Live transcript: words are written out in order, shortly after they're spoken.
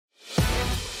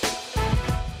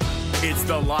It's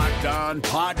the Locked On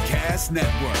Podcast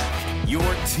Network, your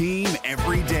team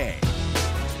every day.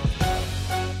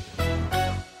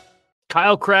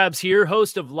 Kyle Krabs here,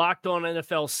 host of Locked On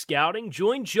NFL Scouting.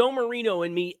 Join Joe Marino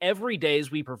and me every day as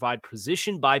we provide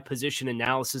position-by-position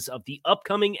analysis of the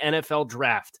upcoming NFL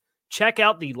Draft. Check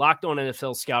out the Locked On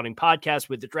NFL Scouting podcast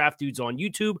with the Draft Dudes on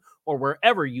YouTube or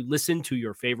wherever you listen to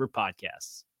your favorite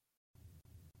podcasts.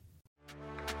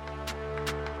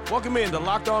 Welcome in to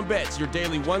Locked On Bets, your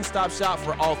daily one-stop shop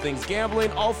for all things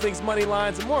gambling, all things money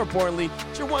lines, and more importantly,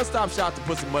 it's your one-stop shop to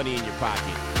put some money in your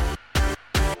pocket.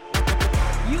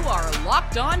 You are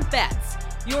Locked On Bets,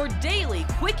 your daily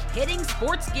quick-hitting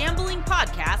sports gambling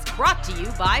podcast brought to you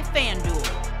by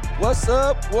FanDuel. What's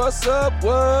up? What's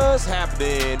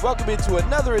happening? Welcome into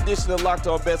another edition of Locked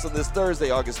On Bets on this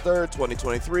Thursday, August 3rd,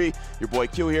 2023. Your boy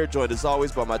Q here, joined as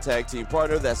always by my tag team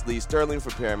partner. That's Lee Sterling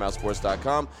from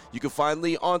ParamountSports.com. You can find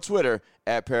Lee on Twitter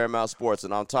at Paramount Sports.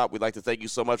 And on top, we'd like to thank you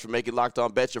so much for making Locked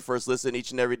On Bets your first listen each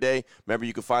and every day. Remember,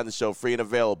 you can find the show free and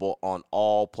available on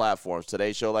all platforms.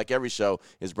 Today's show, like every show,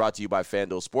 is brought to you by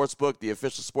FanDuel Sportsbook, the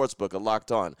official sportsbook of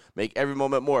Locked On. Make every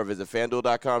moment more. Visit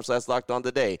FanDuel.com/LockedOn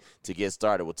today to get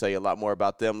started. We'll tell you a lot more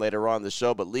about them later on in the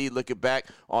show. But Lee, looking back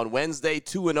on Wednesday,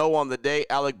 2-0 on the day.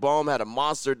 Alec Boehm had a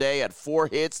monster day, had 4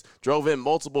 hits, drove in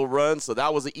multiple runs, so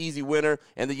that was an easy winner.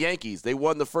 And the Yankees, they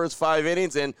won the first 5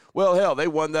 innings, and, well, hell, they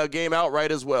won the game outright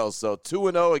as well. So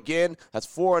 2-0 again. That's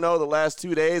 4-0 the last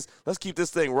 2 days. Let's keep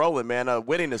this thing rolling, man.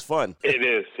 Winning is fun. It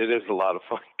is. It is a lot of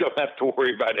fun. Don't have to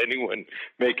worry about anyone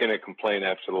making a complaint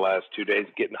after the last 2 days.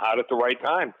 Getting hot at the right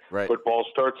time. Right. Football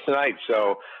starts tonight,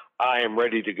 so I am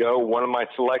ready to go. One of my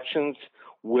selections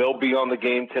will be on the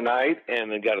game tonight,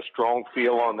 and I got a strong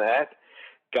feel on that.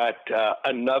 Got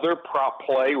another prop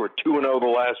play. We're 2-0 the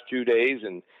last 2 days,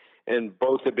 and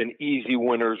both have been easy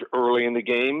winners early in the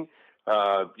game.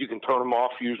 You can turn them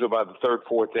off usually by the third,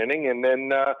 fourth inning. And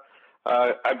then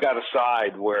I've got a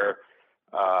side where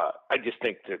I just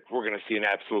think that we're going to see an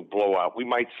absolute blowout. We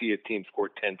might see a team score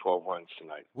 10, 12 runs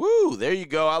tonight. Woo, there you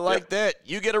go. I like that.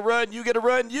 You get a run, you get a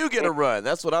run, you get a run.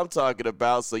 That's what I'm talking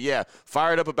about. So, yeah,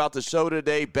 fired up about the show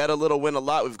today. Bet a little, win a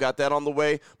lot. We've got that on the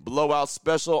way. Blowout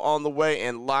special on the way,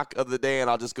 and lock of the day. And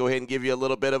I'll just go ahead and give you a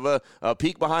little bit of a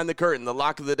peek behind the curtain. The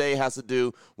lock of the day has to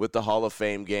do with the Hall of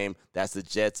Fame game. That's the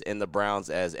Jets and the Browns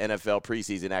as NFL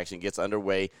preseason action gets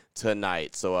underway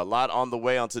tonight. So a lot on the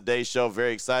way on today's show.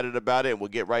 Very excited about it. We'll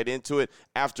get right into it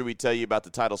after we tell you about the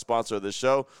title sponsor of the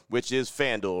show, which is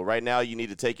FanDuel. Right now, you need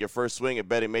to take your first swing at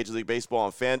betting Major League Baseball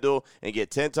on FanDuel and get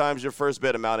 10 times your first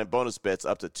bet amount in bonus bets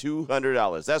up to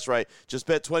 $200. That's right. Just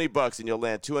bet $20 and you'll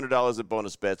land $200 in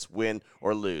bonus bets, win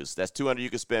or lose. That's $200 you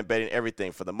can spend betting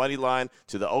everything from the money line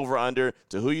to the over-under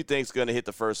to who you think is going to hit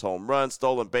the first home run,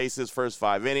 stolen bases, first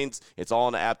 5 innings. It's all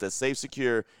in an app that's safe,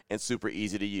 secure, and super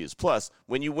easy to use. Plus,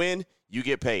 when you win, you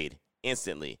get paid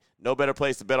instantly. No better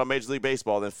place to bet on Major League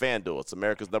Baseball than FanDuel. It's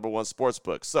America's #1 sports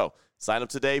book. So sign up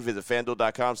today. Visit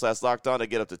FanDuel.com/LockedOn to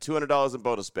get up to $200 in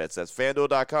bonus bets. That's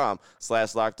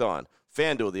FanDuel.com/LockedOn.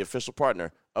 FanDuel, the official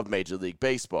partner of Major League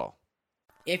Baseball.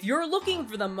 If you're looking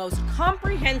for the most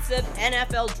comprehensive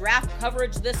NFL draft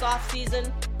coverage this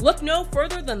offseason, look no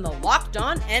further than the Locked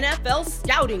On NFL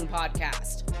Scouting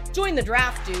Podcast. Join the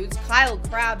Draft Dudes, Kyle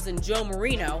Krabs and Joe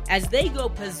Marino, as they go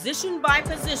position by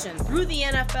position through the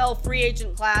NFL free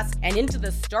agent class and into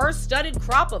the star-studded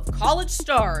crop of college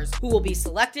stars who will be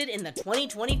selected in the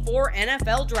 2024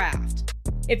 NFL Draft.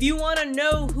 If you want to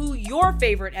know who your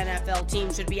favorite NFL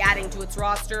team should be adding to its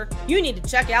roster, you need to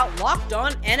check out Locked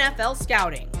On NFL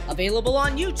Scouting, available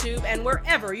on YouTube and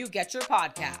wherever you get your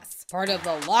podcasts. Part of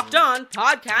the Locked On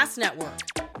Podcast Network,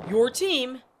 your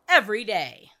team every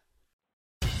day.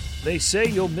 They say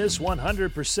you'll miss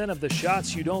 100% of the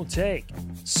shots you don't take.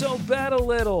 So bet a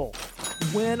little,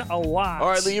 win a lot. All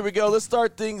right, Lee, here we go. Let's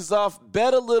start things off.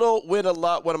 Bet a little, win a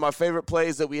lot. One of my favorite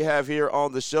plays that we have here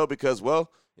on the show because,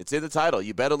 well, it's in the title.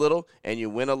 You bet a little and you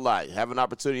win a lot. You have an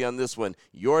opportunity on this one.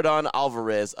 Yordan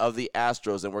Alvarez of the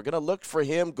Astros, and we're going to look for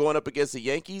him going up against the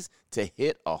Yankees to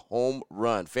hit a home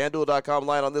run. FanDuel.com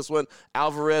line on this one.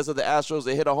 Alvarez of the Astros,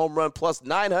 they hit a home run plus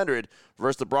 900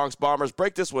 versus the Bronx Bombers.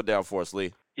 Break this one down for us,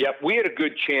 Lee. Yep, we had a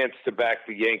good chance to back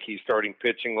the Yankees starting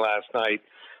pitching last night,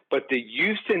 but the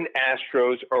Houston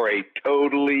Astros are a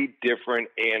totally different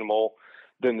animal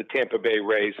than the Tampa Bay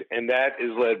Rays, and that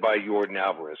is led by Yordan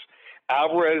Alvarez.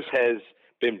 Alvarez has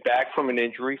been back from an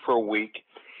injury for a week,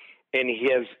 and he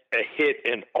has a hit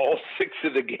in all 6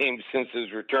 of the games since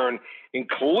his return,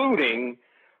 including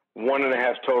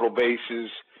 1.5 total bases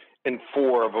in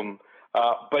 4 of them.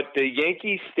 But the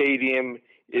Yankee Stadium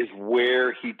is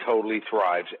where he totally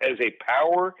thrives. As a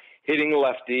power hitting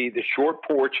lefty. The short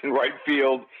porch in right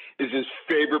field is his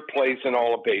favorite place in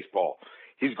all of baseball.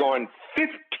 He's gone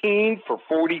 15 for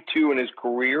 42 in his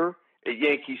career at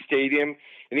Yankee Stadium,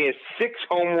 and he has 6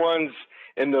 home runs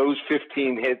in those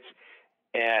 15 hits.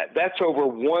 That's over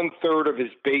 1/3 of his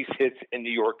base hits in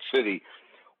New York City.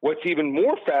 What's even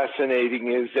more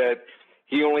fascinating is that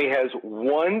he only has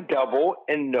 1 double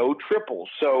and no triples.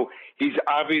 So he's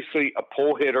obviously a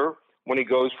pull hitter when he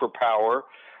goes for power.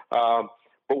 But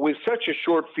with such a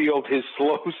short field, his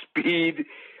slow speed,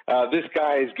 this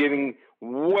guy is getting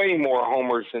way more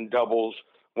homers than doubles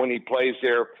when he plays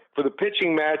there. For the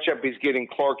pitching matchup, he's getting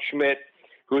Clark Schmidt,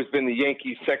 who has been the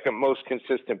Yankees' second most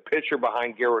consistent pitcher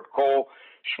behind Garrett Cole.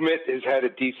 Schmidt has had a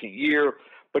decent year,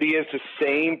 but he has the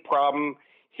same problem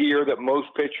here that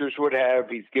most pitchers would have.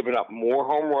 He's given up more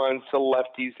home runs to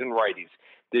lefties and righties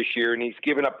this year, and he's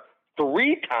given up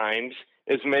 3 times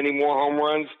as many more home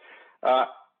runs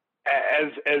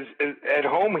as at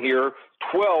home here,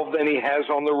 12 than he has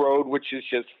on the road, which is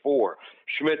just 4.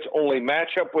 Schmidt's only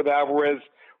matchup with Alvarez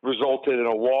resulted in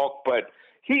a walk, but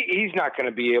he's not going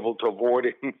to be able to avoid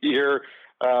him here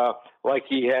like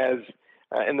he has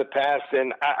in the past.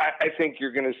 And I think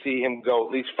you're going to see him go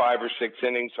at least 5 or 6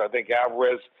 innings. So I think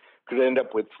Alvarez could end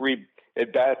up with 3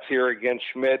 at-bats here against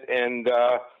Schmidt. And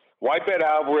why bet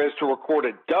Alvarez to record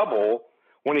a double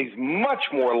when he's much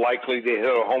more likely to hit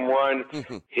a home run?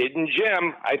 Hidden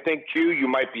gem. I think, Q, you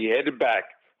might be headed back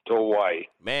to Hawaii.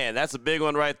 Man, that's a big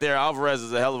one right there. Alvarez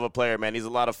is a hell of a player, man. He's a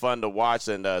lot of fun to watch,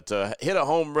 and to hit a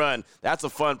home run, that's a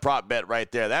fun prop bet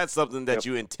right there. That's something that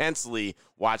you intensely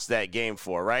watch that game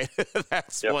for, right?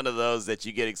 That's one of those that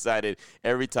you get excited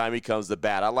every time he comes to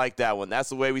bat. I like that one. That's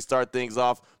the way we start things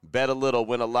off. Bet a little,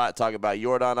 win a lot. Talk about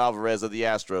Yordan Alvarez of the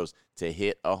Astros to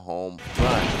hit a home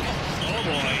run. Oh,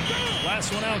 boy.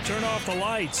 Last one out, turn off the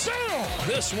lights.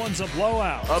 This one's a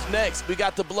blowout. Up next, we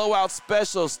got the blowout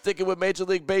special. Sticking with Major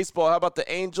League Baseball, how about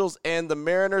the Angels and the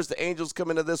Mariners? The Angels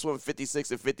come into this one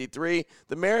 56-53.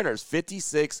 The Mariners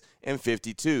 56-52.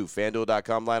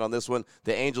 FanDuel.com line on this one.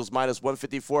 The Angels minus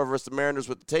 154 versus the Mariners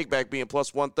with the takeback being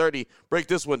plus 130. Break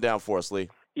this one down for us, Lee.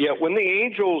 Yeah, when the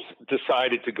Angels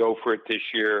decided to go for it this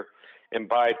year and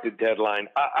buy at the deadline,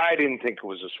 I didn't think it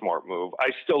was a smart move.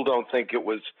 I still don't think it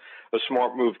was a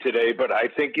smart move today, but I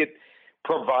think it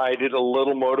provided a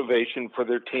little motivation for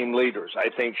their team leaders. I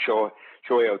think Shohei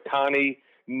Ohtani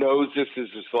knows this is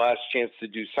his last chance to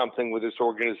do something with this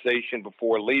organization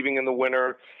before leaving in the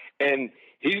winter, and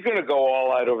he's going to go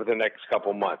all out over the next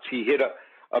couple months. He hit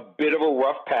a bit of a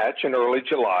rough patch in early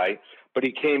July, but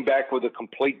he came back with a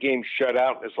complete game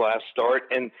shutout in his last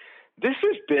start, and this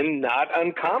has been not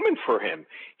uncommon for him.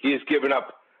 He has given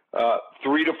up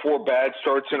 3 to 4 bad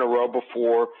starts in a row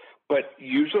before, but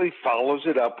usually follows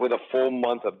it up with a full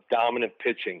month of dominant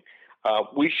pitching.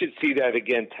 We should see that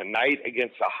again tonight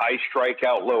against a high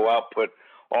strikeout, low output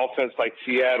offense like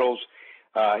Seattle's.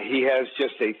 He has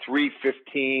just a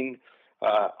 3.15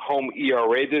 home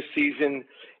ERA this season,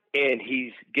 and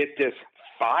he's, get this,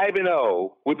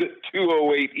 5-0 with a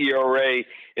 2.08 ERA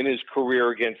in his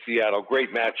career against Seattle.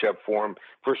 Great matchup for him.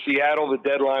 For Seattle, the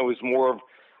deadline was more of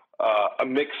a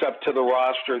mix-up to the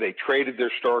roster. They traded their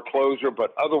star closer,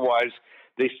 but otherwise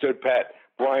they stood pat.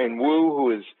 Brian Wu, who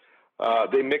is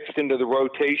they mixed into the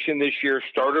rotation this year,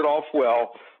 started off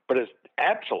well, but has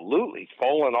absolutely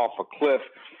fallen off a cliff.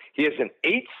 He has an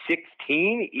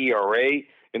 8.16 ERA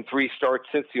in 3 starts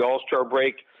since the All-Star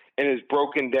break and is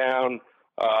broken down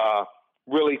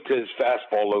really to his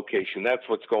fastball location. That's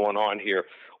what's going on here.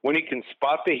 When he can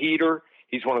spot the heater,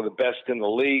 he's one of the best in the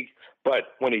league.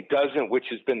 But when he doesn't, which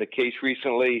has been the case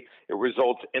recently, it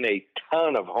results in a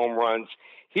ton of home runs.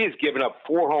 He has given up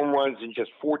 4 home runs in just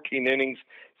 14 innings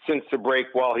since the break,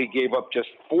 while he gave up just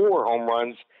 4 home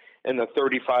runs in the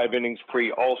 35 innings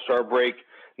pre-All-Star break.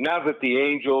 Now that the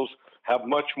Angels have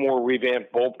much more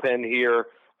revamped bullpen here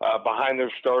behind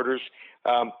their starters,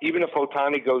 even if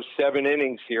Ohtani goes 7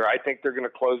 innings here, I think they're going to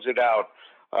close it out.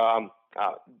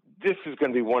 This is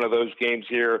going to be one of those games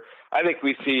here. I think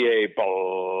we see a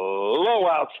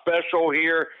blowout special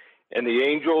here, and the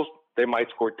Angels, they might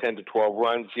score 10 to 12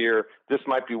 runs here. This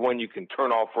might be one you can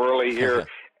turn off early here.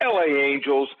 LA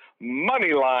Angels,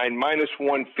 money line, minus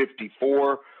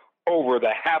 154 over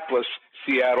the hapless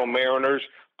Seattle Mariners.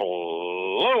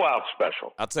 Blowout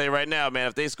special. I'll tell you right now, man,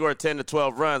 if they score 10 to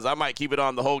 12 runs, I might keep it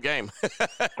on the whole game.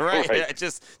 right? Yeah,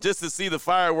 just to see the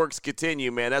fireworks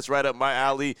continue, man. That's right up my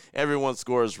alley. Everyone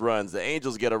scores runs. The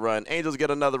Angels get a run. Angels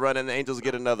get another run, and the Angels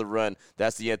get another run.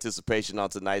 That's the anticipation on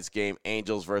tonight's game.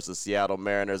 Angels versus Seattle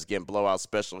Mariners. Again, blowout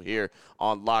special here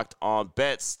on Locked On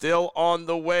Bets. Still on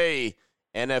the way.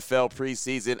 NFL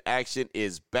preseason action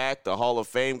is back. The Hall of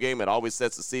Fame game, it always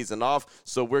sets the season off,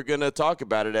 so we're going to talk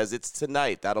about it as it's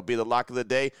tonight. That'll be the lock of the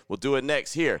day. We'll do it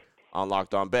next here on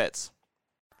Locked On Bets.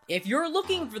 If you're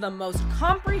looking for the most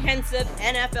comprehensive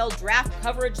NFL draft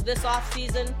coverage this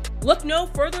offseason, look no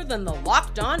further than the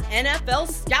Locked On NFL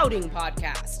Scouting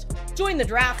Podcast. Join the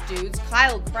draft dudes,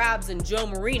 Kyle Krabs and Joe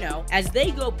Marino, as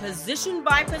they go position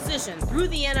by position through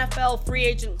the NFL free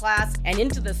agent class and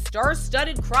into the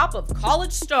star-studded crop of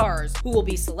college stars who will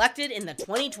be selected in the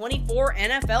 2024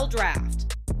 NFL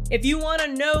Draft. If you want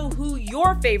to know who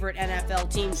your favorite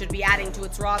NFL team should be adding to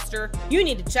its roster, you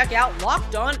need to check out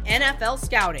Locked On NFL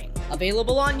Scouting,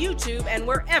 available on YouTube and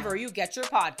wherever you get your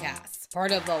podcasts.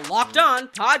 Part of the Locked On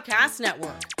Podcast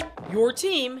Network, your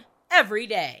team every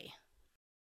day.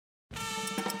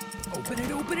 Open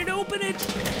it, open it, open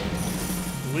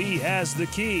it! Lee has the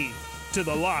key to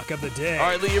the lock of the day. All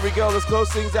right, Lee, here we go. Let's close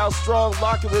things out strong.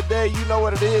 Lock of the day. You know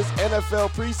what it is. NFL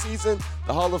preseason,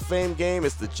 the Hall of Fame game.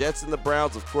 It's the Jets and the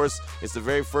Browns. Of course, it's the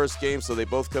very first game, so they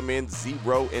both come in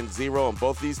 0-0, and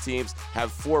both these teams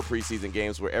have 4 preseason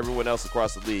games where everyone else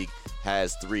across the league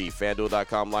has 3.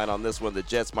 FanDuel.com line on this one. The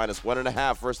Jets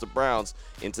 -1.5 versus the Browns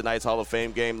in tonight's Hall of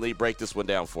Fame game. Lee, break this one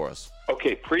down for us.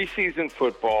 Okay, preseason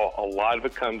football, a lot of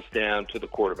it comes down to the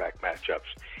quarterback matchups.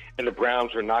 And the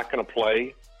Browns are not going to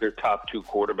play their top 2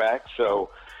 quarterbacks. So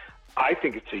I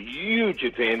think it's a huge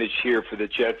advantage here for the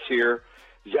Jets here.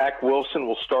 Zach Wilson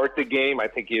will start the game. I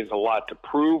think he has a lot to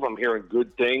prove. I'm hearing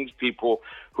good things, people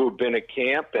who have been at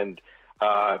camp. And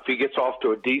if he gets off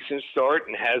to a decent start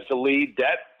and has the lead,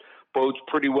 that bodes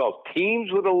pretty well.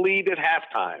 Teams with a lead at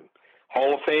halftime,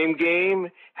 Hall of Fame game,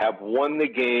 have won the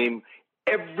game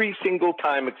every single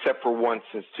time except for once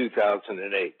since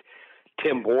 2008.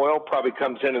 Tim Boyle probably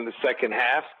comes in the second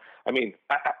half. I mean,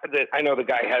 I know the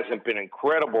guy hasn't been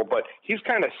incredible, but he's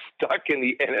kind of stuck in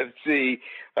the NFC,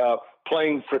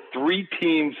 playing for 3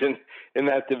 teams in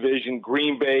that division.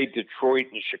 Green Bay, Detroit,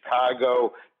 and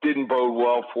Chicago didn't bode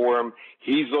well for him.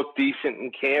 He's looked decent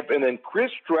in camp. And then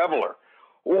Chris Streveler.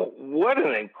 Well, what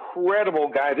an incredible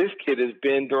guy this kid has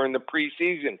been during the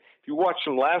preseason. If you watched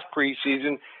him last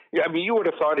preseason, I mean, you would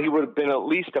have thought he would have been at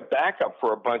least a backup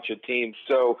for a bunch of teams.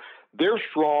 So they're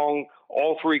strong,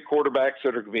 all 3 quarterbacks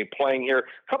that are going to be playing here.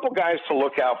 A couple guys to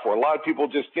look out for. A lot of people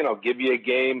just, give you a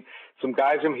game. Some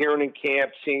guys I'm hearing in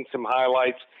camp, seeing some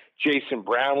highlights. Jason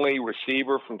Brownlee,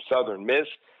 receiver from Southern Miss,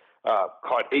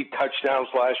 caught 8 touchdowns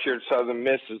last year at Southern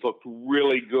Miss, has looked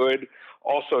really good.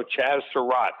 Also, Chaz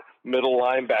Surratt, middle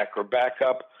linebacker,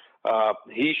 backup.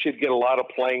 He should get a lot of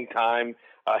playing time.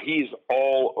 He's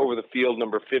all over the field,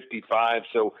 number 55.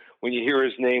 So when you hear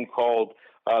his name called,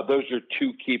 those are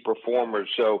 2 key performers.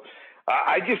 So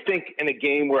I just think in a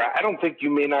game where I don't think you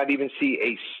may not even see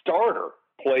a starter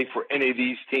play for any of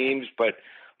these teams, but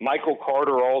Michael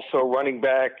Carter also running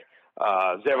back,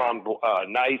 Zevon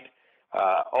Knight,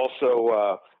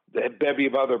 also the bevy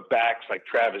of other backs like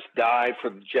Travis Dye for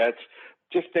the Jets.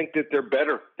 Just think that they're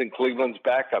better than Cleveland's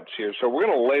backups here. So we're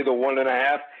going to lay the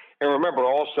 1.5. And remember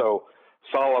also,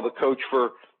 Saleh, the coach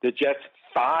for the Jets,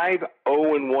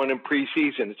 5-0-1 in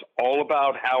preseason. It's all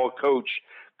about how a coach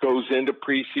goes into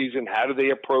preseason. How do they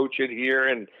approach it here?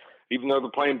 And even though they're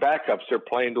playing backups, they're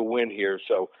playing to win here.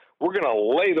 So we're going to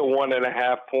lay the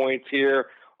 1.5 points here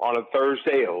on a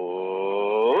Thursday.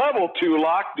 Level 2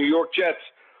 lock, New York Jets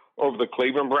over the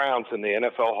Cleveland Browns in the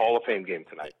NFL Hall of Fame game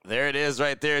tonight. There it is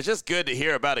right there. It's just good to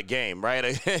hear about a game, right?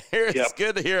 It's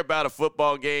good to hear about a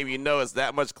football game. You know it's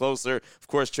that much closer. Of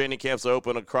course, training camps are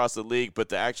open across the league, but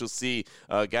to actually see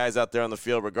guys out there on the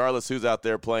field, regardless who's out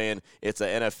there playing, it's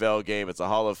an NFL game. It's a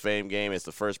Hall of Fame game. It's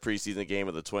the first preseason game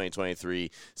of the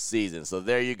 2023 season. So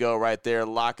there you go right there.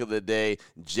 Lock of the day,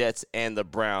 Jets and the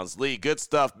Browns. Lee, good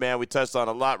stuff, man. We touched on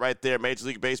a lot right there. Major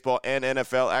League Baseball and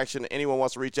NFL action. Anyone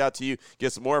wants to reach out to you,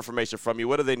 get some more information from you,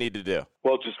 what do they need to do?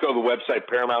 Well, just go to the website,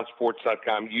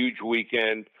 ParamountSports.com. Huge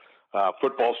weekend.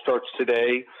 Football starts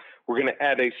today. We're going to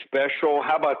add a special.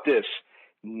 How about this?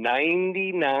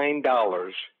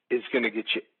 $99 is going to get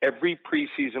you every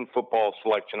preseason football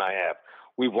selection I have.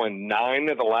 We've won 9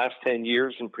 of the last 10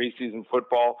 years in preseason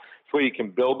football. So you can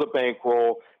build a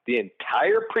bankroll the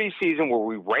entire preseason where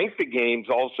we rank the games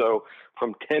also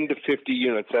from 10 to 50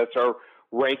 units. That's our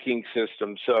ranking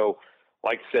system. So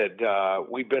like I said,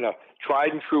 we've been a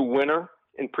tried and true winner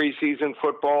in preseason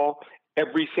football.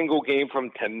 Every single game from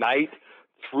tonight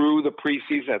through the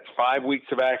preseason, that's 5 weeks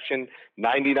of action,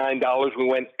 $99. We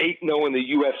went 8-0 in the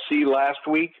UFC last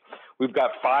week. We've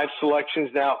got 5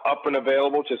 selections now up and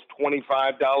available, just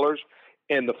 $25.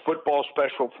 And the football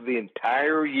special for the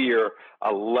entire year,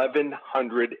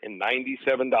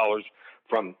 $1,197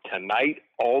 from tonight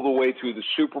all the way through the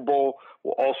Super Bowl.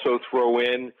 We'll also throw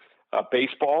in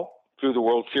baseball through the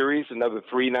World Series, another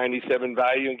 $3.97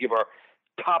 value, and give our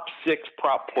top 6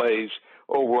 prop plays,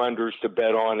 over-unders to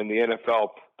bet on in the NFL.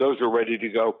 Those are ready to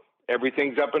go.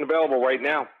 Everything's up and available right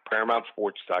now.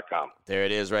 ParamountSports.com. There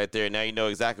it is right there. Now you know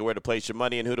exactly where to place your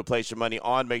money and who to place your money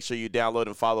on. Make sure you download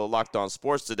and follow Locked On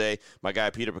Sports today. My guy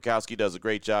Peter Bukowski does a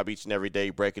great job each and every day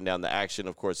breaking down the action,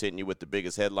 of course, hitting you with the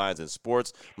biggest headlines in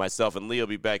sports. Myself and Lee will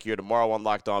be back here tomorrow on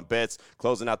Locked On Bets,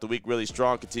 closing out the week really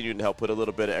strong, continuing to help put a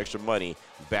little bit of extra money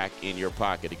back in your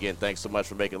pocket. Again, thanks so much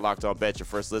for making Locked On Bets your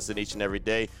first listen each and every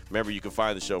day. Remember, you can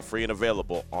find the show free and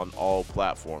available on all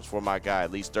platforms. For my guy,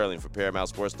 Lee Sterling from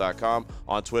ParamountSports.com,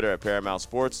 on Twitter at Paramount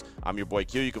Sports. I'm your boy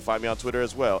Q. You can find me on Twitter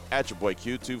as well, at your boy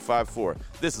Q254.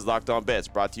 This is Locked On Bets,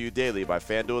 brought to you daily by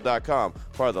FanDuel.com,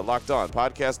 part of the Locked On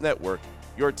Podcast Network,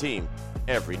 your team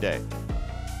every day.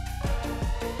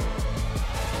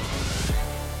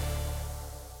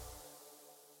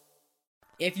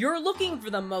 If you're looking for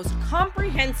the most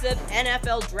comprehensive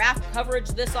NFL draft coverage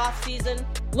this offseason,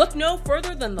 look no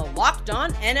further than the Locked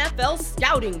On NFL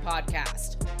Scouting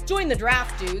Podcast. Join the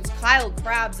draft dudes, Kyle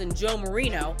Krabs and Joe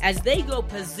Marino, as they go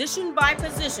position by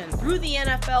position through the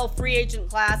NFL free agent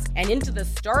class and into the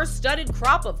star-studded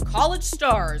crop of college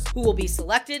stars who will be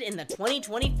selected in the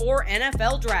 2024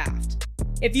 NFL Draft.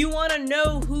 If you want to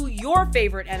know who your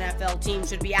favorite NFL team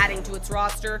should be adding to its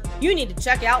roster, you need to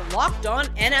check out Locked On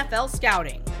NFL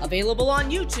Scouting, available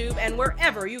on YouTube and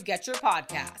wherever you get your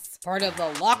podcasts. Part of the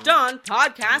Locked On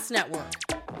Podcast Network,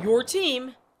 your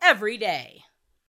team every day.